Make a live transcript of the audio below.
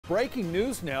Breaking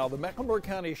news now. The Mecklenburg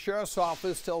County Sheriff's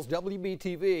Office tells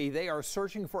WBTV they are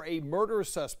searching for a murder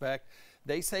suspect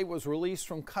they say was released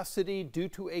from custody due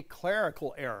to a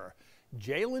clerical error.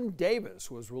 Jaylan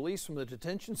Davis was released from the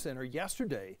detention center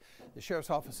yesterday. The Sheriff's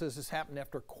Office says this happened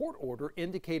after a court order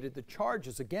indicated the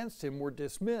charges against him were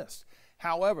dismissed.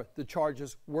 However, the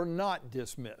charges were not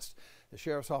dismissed. The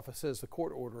Sheriff's Office says the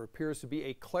court order appears to be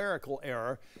a clerical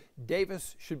error.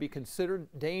 Davis should be considered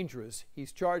dangerous.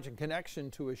 He's charged in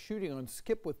connection to a shooting on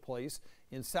Skipwith Place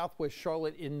in Southwest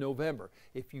Charlotte in November.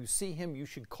 If you see him, you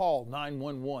should call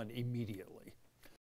 911 immediately.